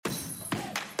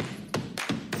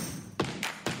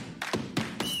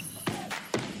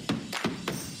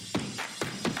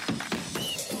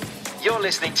You're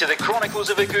listening to the Chronicles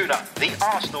of Aguna, the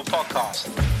Arsenal podcast.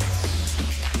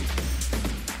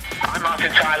 I'm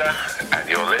Martin Tyler, and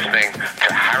you're listening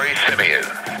to Harry Symeou.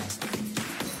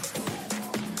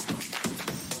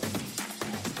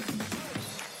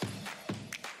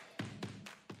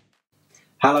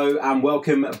 Hello and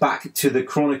welcome back to the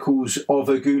Chronicles of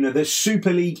Aguna. The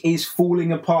Super League is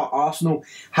falling apart. Arsenal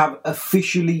have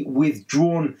officially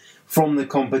withdrawn from the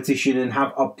competition and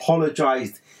have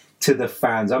apologised to the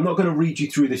fans. I'm not going to read you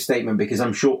through the statement because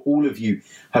I'm sure all of you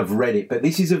have read it, but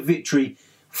this is a victory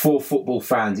for football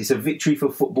fans. It's a victory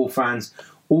for football fans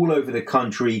all over the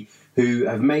country who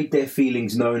have made their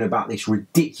feelings known about this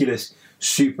ridiculous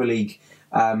Super League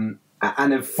and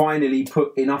have finally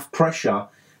put enough pressure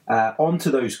onto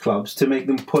those clubs to make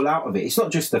them pull out of it. It's not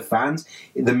just the fans.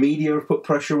 The media have put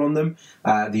pressure on them.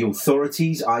 The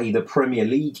authorities, i.e. the Premier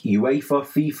League, UEFA,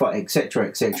 FIFA,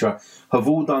 etc., have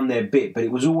all done their bit. But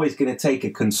it was always going to take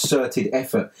a concerted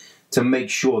effort to make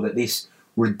sure that this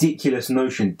ridiculous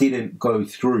notion didn't go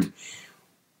through.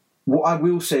 What I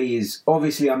will say is,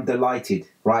 obviously, I'm delighted,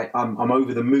 right? I'm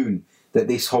over the moon that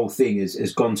this whole thing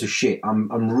has gone to shit.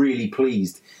 I'm really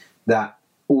pleased that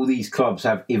all these clubs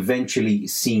have eventually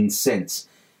seen sense.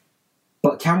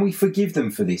 But can we forgive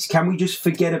them for this? Can we just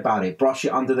forget about it, brush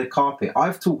it under the carpet?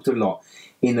 I've talked a lot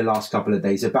in the last couple of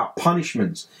days about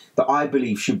punishments that I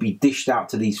believe should be dished out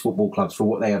to these football clubs for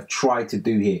what they have tried to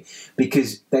do here.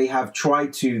 Because they have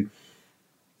tried to,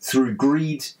 through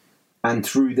greed and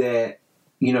through their,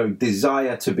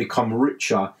 desire to become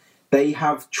richer, they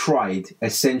have tried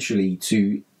essentially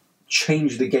to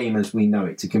change the game as we know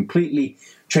it, to completely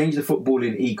change the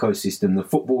footballing ecosystem, the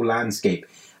football landscape.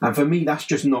 And for me, that's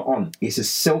just not on. It's a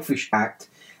selfish act,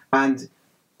 and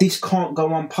this can't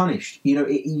go unpunished.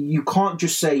 You can't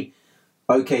just say,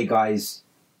 okay, guys,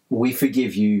 we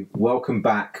forgive you, welcome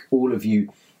back, all of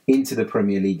you, into the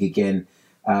Premier League again,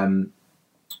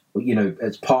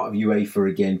 as part of UEFA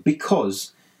again,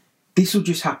 because this will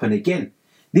just happen again.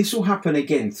 This will happen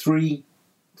again 3-4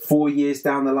 years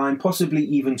down the line, possibly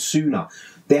even sooner.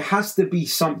 There has to be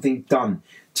something done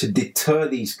to deter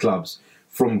these clubs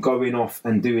from going off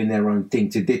and doing their own thing,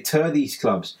 to deter these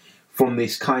clubs from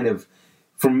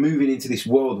from moving into this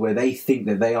world where they think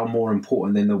that they are more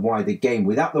important than the wider game.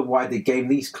 Without the wider game,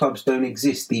 these clubs don't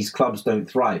exist, these clubs don't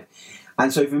thrive.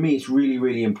 And so for me, it's really,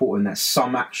 really important that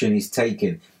some action is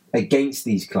taken against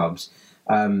these clubs,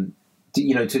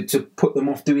 to put them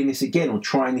off doing this again or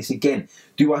trying this again.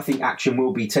 Do I think action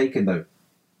will be taken though?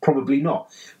 Probably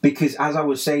not. Because as I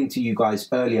was saying to you guys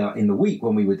earlier in the week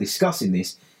when we were discussing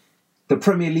this, the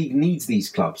Premier League needs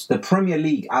these clubs. The Premier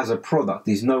League as a product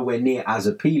is nowhere near as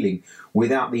appealing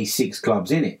without these 6 clubs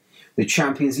in it. The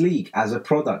Champions League as a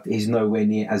product is nowhere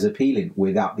near as appealing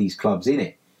without these clubs in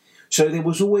it. So there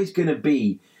was always going to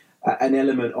be an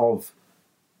element of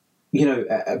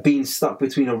being stuck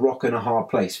between a rock and a hard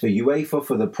place. For UEFA,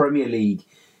 for the Premier League,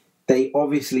 they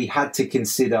obviously had to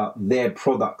consider their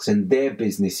products and their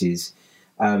businesses,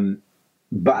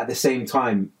 but at the same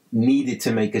time needed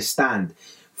to make a stand.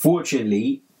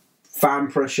 Fortunately, fan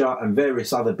pressure and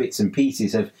various other bits and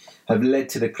pieces have led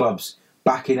to the clubs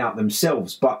backing out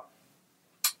themselves. But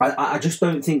I just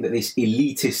don't think that this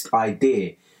elitist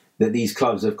idea that these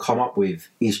clubs have come up with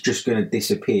is just going to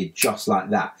disappear just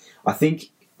like that. I think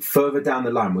further down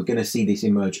the line, we're going to see this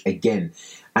emerge again.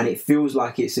 And it feels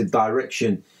like it's a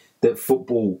direction that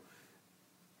football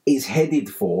is headed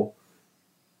for.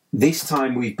 This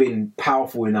time we've been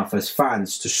powerful enough as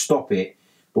fans to stop it,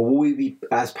 but will we be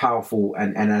as powerful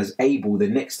and as able the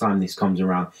next time this comes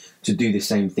around to do the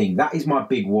same thing? That is my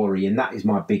big worry and that is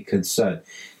my big concern.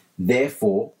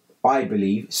 Therefore, I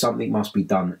believe something must be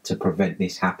done to prevent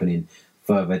this happening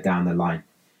further down the line.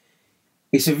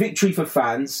 It's a victory for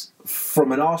fans.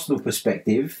 From an Arsenal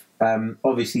perspective,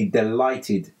 obviously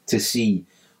delighted to see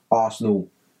Arsenal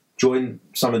join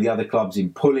some of the other clubs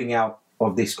in pulling out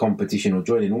of this competition, or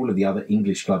joining all of the other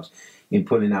English clubs in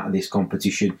pulling out of this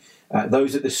competition.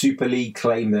 Those at the Super League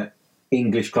claim that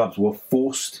English clubs were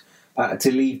forced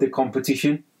to leave the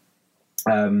competition.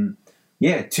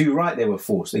 Too right, they were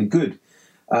forced, and good.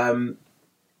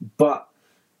 But,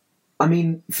 I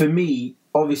mean, for me,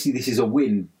 obviously this is a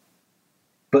win,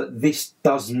 but this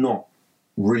does not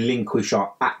relinquish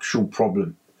our actual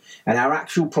problem. And our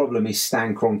actual problem is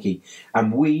Stan Kroenke.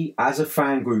 And we, as a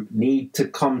fan group, need to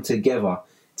come together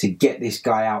to get this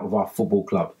guy out of our football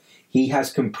club. He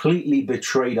has completely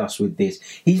betrayed us with this.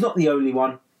 He's not the only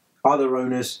one. Other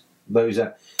owners, those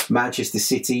at Manchester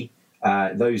City,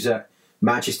 those at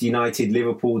Manchester United,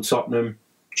 Liverpool, Tottenham,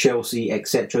 Chelsea,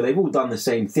 etc., they've all done the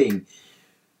same thing.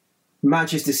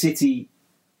 Manchester City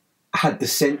had the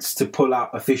sense to pull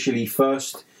out officially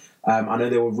first. I know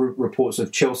there were reports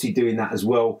of Chelsea doing that as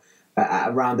well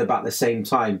around about the same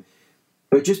time.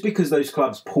 But just because those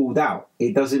clubs pulled out,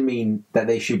 it doesn't mean that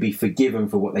they should be forgiven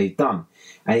for what they've done.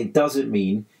 And it doesn't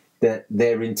mean that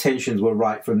their intentions were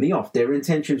right from the off. Their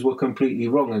intentions were completely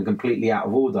wrong and completely out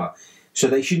of order. So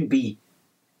they shouldn't be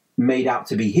made out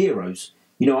to be heroes.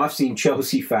 You know, I've seen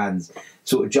Chelsea fans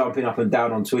sort of jumping up and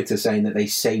down on Twitter saying that they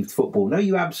saved football. No,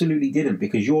 you absolutely didn't,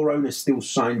 because your owner still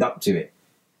signed up to it.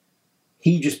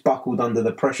 He just buckled under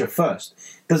the pressure first.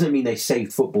 Doesn't mean they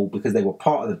saved football, because they were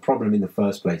part of the problem in the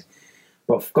first place.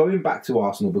 But going back to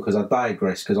Arsenal, because I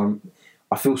digress, because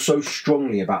I feel so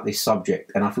strongly about this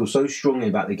subject, and I feel so strongly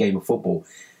about the game of football,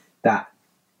 that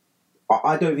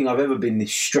I don't think I've ever been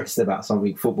this stressed about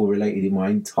something football related in my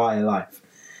entire life.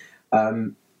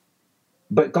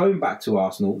 But going back to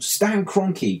Arsenal, Stan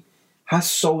Kroenke has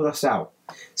sold us out.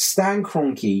 Stan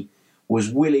Kroenke was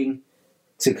willing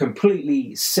to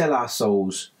completely sell our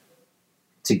souls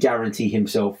to guarantee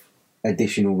himself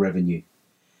additional revenue.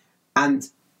 And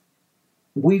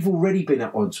we've already been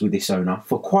at odds with this owner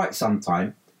for quite some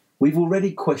time. We've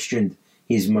already questioned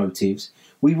his motives.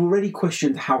 We've already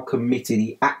questioned how committed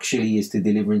he actually is to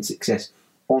delivering success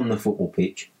on the football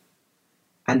pitch.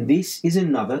 And this is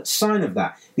another sign of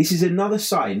that. This is another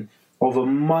sign of a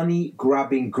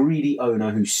money-grabbing, greedy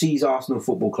owner who sees Arsenal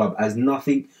Football Club as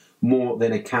nothing more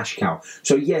than a cash cow.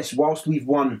 So yes, whilst we've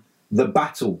won the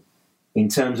battle in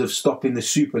terms of stopping the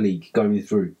Super League going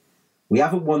through, we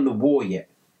haven't won the war yet.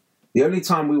 The only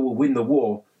time we will win the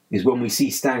war is when we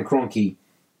see Stan Kroenke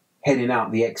heading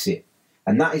out the exit.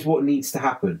 And that is what needs to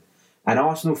happen. And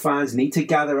Arsenal fans need to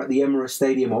gather at the Emirates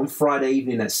Stadium on Friday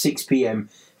evening at 6 p.m.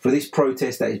 for this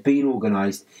protest that is being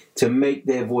organised to make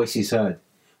their voices heard.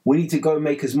 We need to go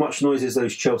make as much noise as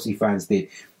those Chelsea fans did.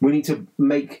 We need to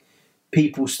make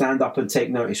people stand up and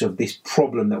take notice of this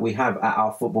problem that we have at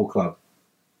our football club.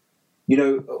 You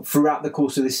know, throughout the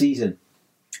course of the season,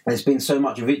 there's been so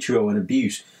much vitriol and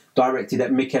abuse directed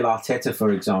at Mikel Arteta,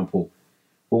 for example.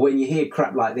 But when you hear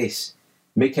crap like this,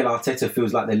 Mikel Arteta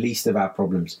feels like the least of our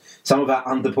problems. Some of our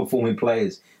underperforming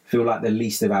players feel like the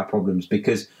least of our problems,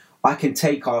 because I can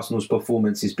take Arsenal's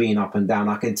performances being up and down.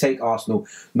 I can take Arsenal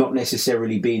not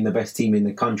necessarily being the best team in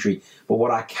the country. But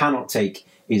what I cannot take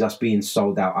is us being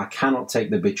sold out. I cannot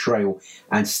take the betrayal.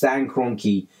 And Stan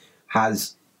Kroenke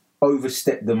has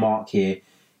overstepped the mark here.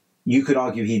 You could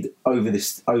argue he'd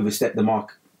overstepped the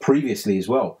mark previously as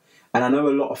well. And I know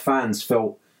a lot of fans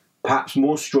felt perhaps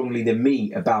more strongly than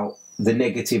me about the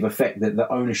negative effect that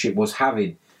the ownership was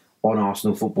having on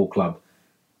Arsenal Football Club.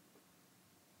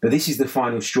 But this is the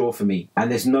final straw for me, and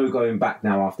there's no going back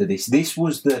now after this. This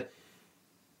was the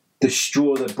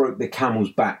straw that broke the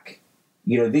camel's back.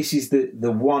 You know, this is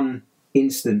the one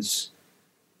instance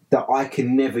that I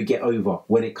can never get over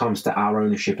when it comes to our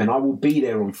ownership. And I will be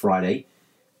there on Friday,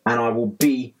 and I will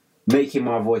be making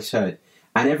my voice heard.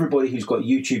 And everybody who's got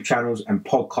YouTube channels and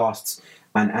podcasts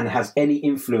and has any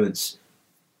influence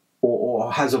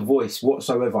or has a voice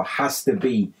whatsoever has to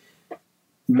be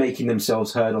making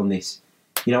themselves heard on this.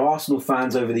 You know, Arsenal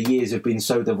fans over the years have been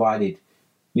so divided.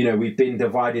 You know, we've been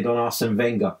divided on Arsene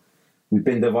Wenger. We've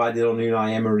been divided on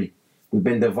Unai Emery. We've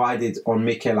been divided on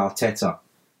Mikel Arteta.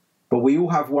 But we all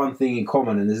have one thing in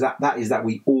common, and that is that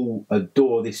we all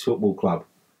adore this football club.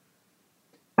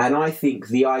 And I think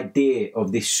the idea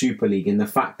of this Super League and the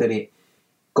fact that it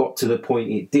got to the point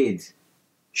it did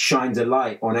shines a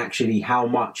light on actually how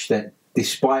much that,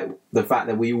 despite the fact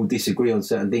that we all disagree on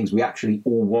certain things, we actually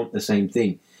all want the same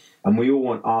thing. And we all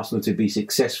want Arsenal to be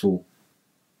successful,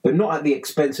 but not at the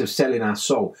expense of selling our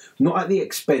soul, not at the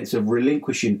expense of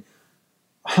relinquishing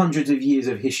hundreds of years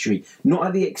of history, not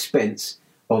at the expense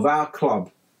of our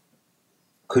club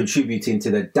contributing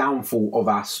to the downfall of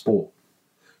our sport.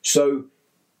 So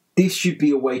this should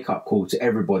be a wake-up call to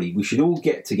everybody. We should all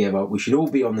get together. We should all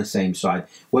be on the same side.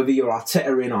 Whether you're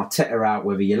Arteta in, Arteta out,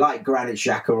 whether you like Granit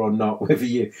Xhaka or not, whether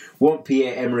you want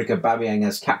Pierre-Emerick Aubameyang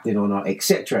as captain or not,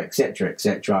 etc., etc.,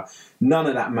 etc. None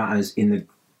of that matters in the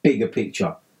bigger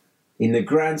picture. In the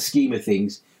grand scheme of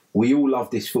things, we all love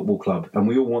this football club and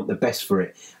we all want the best for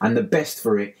it. And the best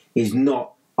for it is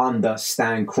not under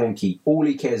Stan Kroenke. All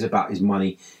he cares about is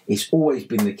money. It's always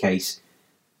been the case.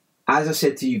 As I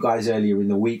said to you guys earlier in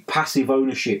the week, passive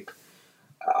ownership,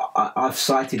 I've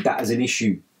cited that as an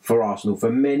issue for Arsenal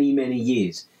for many, many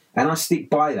years. And I stick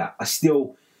by that. I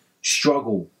still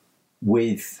struggle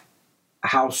with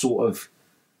how sort of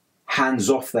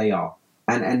hands-off they are.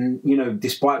 And you know,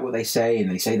 despite what they say, and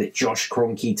they say that Josh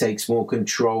Kroenke takes more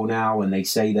control now, and they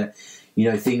say that, you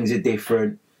know, things are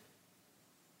different.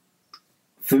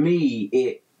 For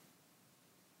me,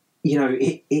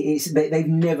 they've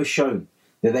never shown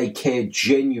that they care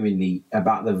genuinely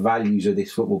about the values of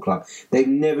this football club. They've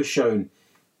never shown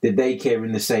that they care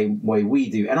in the same way we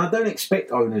do. And I don't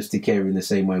expect owners to care in the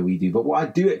same way we do. But what I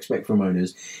do expect from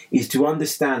owners is to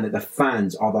understand that the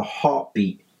fans are the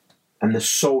heartbeat and the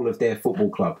soul of their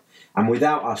football club. And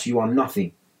without us, you are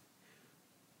nothing.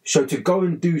 So to go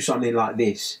and do something like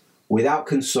this without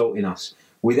consulting us,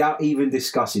 without even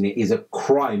discussing it, is a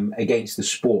crime against the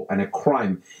sport and a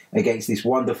crime against this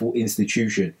wonderful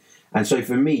institution. And so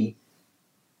for me,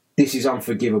 this is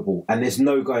unforgivable. And there's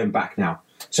no going back now.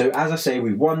 So as I say,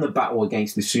 we've won the battle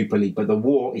against the Super League, but the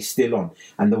war is still on.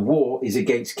 And the war is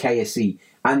against KSE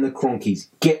and the Kroenkes.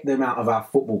 Get them out of our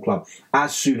football club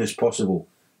as soon as possible.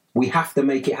 We have to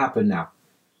make it happen now.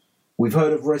 We've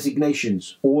heard of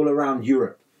resignations all around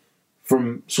Europe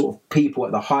from sort of people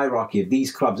at the hierarchy of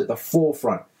these clubs at the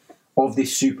forefront of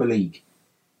this Super League.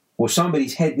 Well,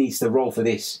 somebody's head needs to roll for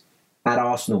this at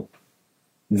Arsenal.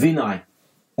 Vinay,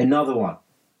 another one.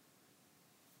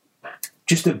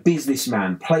 Just a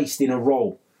businessman placed in a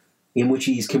role in which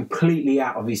he's completely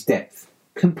out of his depth.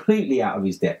 Completely out of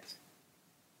his depth.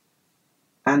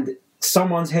 And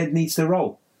someone's head needs to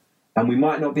roll. And we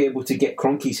might not be able to get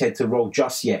Kroenke's head to roll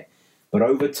just yet. But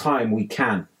over time, we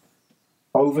can.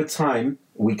 Over time,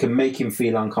 we can make him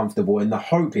feel uncomfortable. And the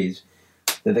hope is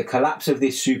that the collapse of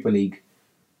this Super League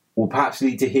will perhaps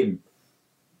lead to him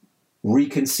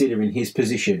reconsidering his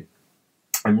position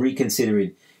and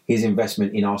reconsidering his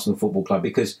investment in Arsenal Football Club,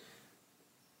 because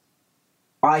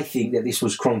I think that this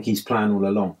was Kroenke's plan all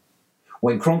along.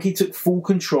 When Kroenke took full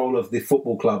control of the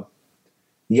football club,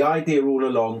 the idea all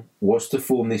along was to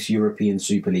form this European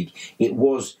Super League. It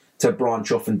was to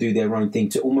branch off and do their own thing,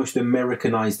 to almost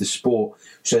Americanise the sport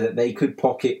so that they could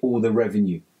pocket all the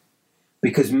revenue.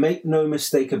 Because make no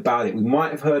mistake about it, we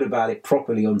might have heard about it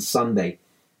properly on Sunday,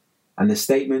 and the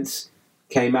statements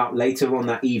came out later on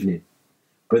that evening.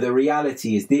 But the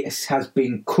reality is this has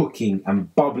been cooking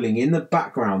and bubbling in the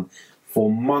background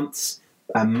for months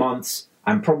and months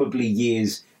and probably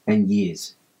years and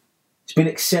years. It's been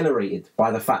accelerated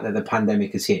by the fact that the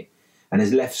pandemic has hit and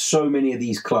has left so many of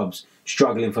these clubs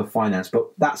struggling for finance. But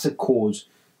that's a cause,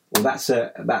 or that's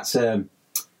a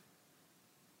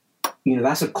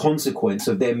consequence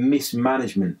of their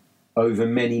mismanagement over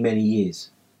many, many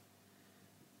years.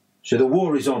 So the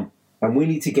war is on, and we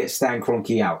need to get Stan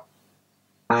Kroenke out.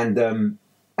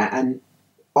 And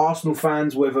Arsenal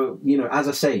fans, whether, as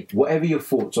I say, whatever your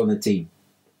thoughts on the team,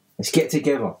 let's get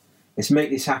together. Let's make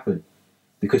this happen.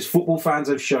 Because football fans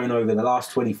have shown over the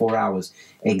last 24 hours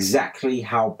exactly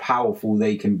how powerful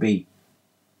they can be.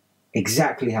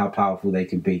 Exactly how powerful they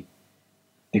can be.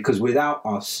 Because without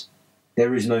us,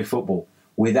 there is no football.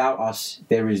 Without us,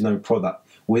 there is no product.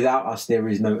 Without us, there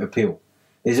is no appeal.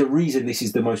 There's a reason this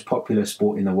is the most popular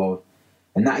sport in the world.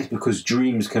 And that is because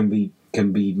dreams can be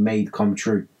made come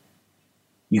true.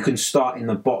 You can start in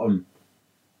the bottom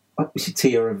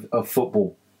tier of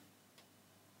football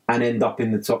and end up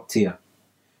in the top tier.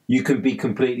 You can be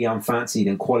completely unfancied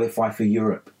and qualify for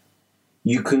Europe.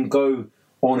 You can go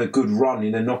on a good run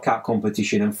in a knockout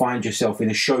competition and find yourself in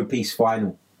a showpiece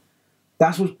final.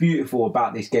 That's what's beautiful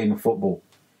about this game of football.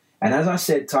 And as I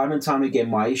said time and time again,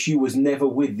 my issue was never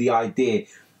with the idea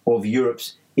of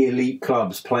Europe's elite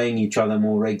clubs playing each other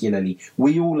more regularly.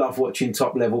 We all love watching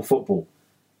top-level football.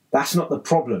 That's not the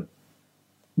problem.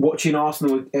 Watching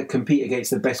Arsenal compete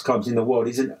against the best clubs in the world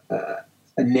isn't a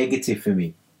negative for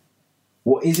me.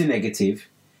 What is a negative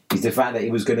is the fact that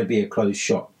it was going to be a closed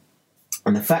shot.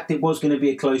 And the fact it was going to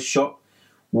be a closed shot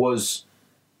was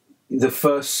the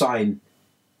first sign,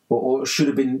 or should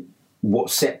have been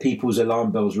what set people's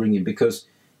alarm bells ringing, because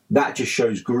that just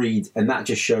shows greed, and that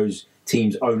just shows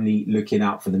teams only looking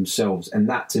out for themselves. And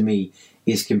that, to me,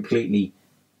 is completely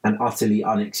and utterly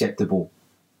unacceptable.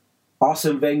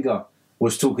 Arsene Wenger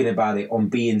was talking about it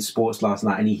on beIN Sports last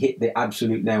night, and he hit the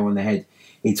absolute nail on the head.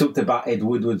 He talked about Ed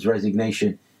Woodward's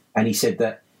resignation, and he said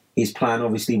that his plan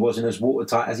obviously wasn't as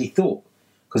watertight as he thought.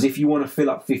 Because if you want to fill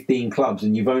up 15 clubs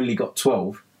and you've only got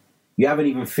 12, you haven't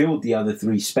even filled the other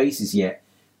 3 spaces yet,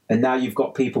 and now you've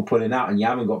got people pulling out and you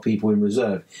haven't got people in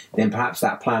reserve, then perhaps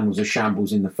that plan was a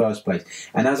shambles in the first place.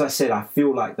 And as I said, I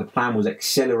feel like the plan was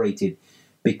accelerated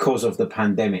because of the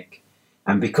pandemic.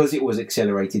 And because it was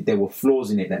accelerated, there were flaws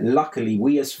in it that luckily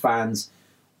we as fans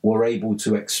were able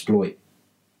to exploit.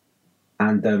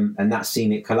 And that's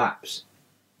seen it collapse.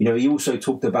 He also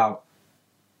talked about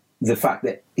the fact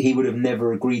that he would have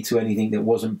never agreed to anything that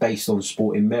wasn't based on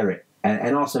sporting merit.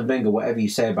 And Arsene Wenger, whatever you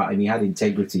say about him, he had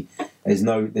integrity. There's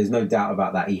no doubt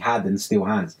about that. He had and still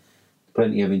has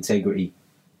plenty of integrity.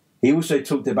 He also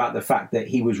talked about the fact that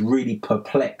he was really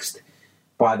perplexed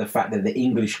by the fact that the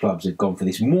English clubs had gone for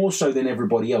this, more so than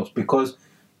everybody else, because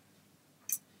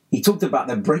he talked about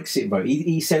the Brexit vote.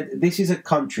 He said this is a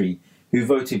country who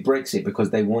voted Brexit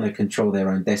because they want to control their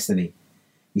own destiny.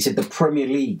 He said the Premier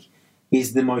League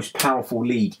is the most powerful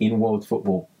league in world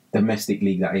football, domestic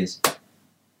league that is.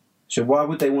 So why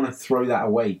would they want to throw that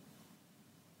away?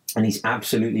 And he's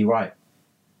absolutely right.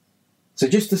 So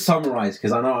just to summarise,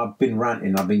 because I know I've been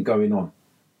ranting, I've been going on.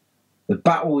 The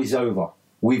battle is over.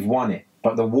 We've won it,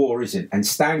 but the war isn't. And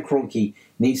Stan Kroenke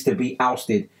needs to be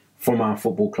ousted from our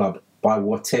football club by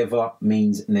whatever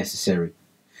means necessary.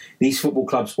 These football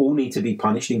clubs all need to be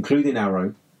punished, including our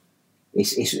own.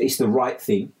 It's the right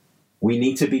thing. We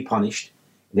need to be punished.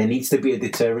 There needs to be a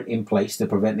deterrent in place to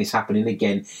prevent this happening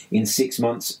again in 6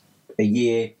 months, a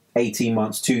year, 18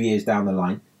 months, 2 years down the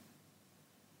line.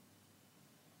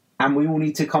 And we all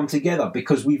need to come together,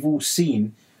 because we've all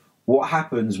seen what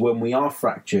happens when we are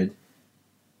fractured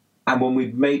and when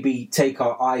we maybe take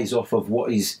our eyes off of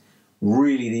what is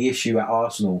really the issue at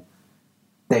Arsenal.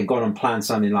 They've gone and planned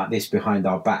something like this behind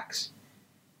our backs.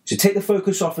 So take the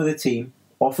focus off of the team,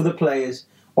 off of the players,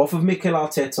 off of Mikel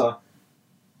Arteta.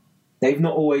 They've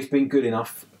not always been good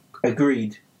enough,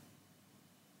 agreed.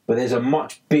 But there's a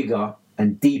much bigger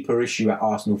and deeper issue at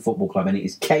Arsenal Football Club, and it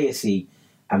is KSE,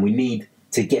 and we need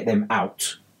to get them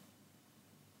out.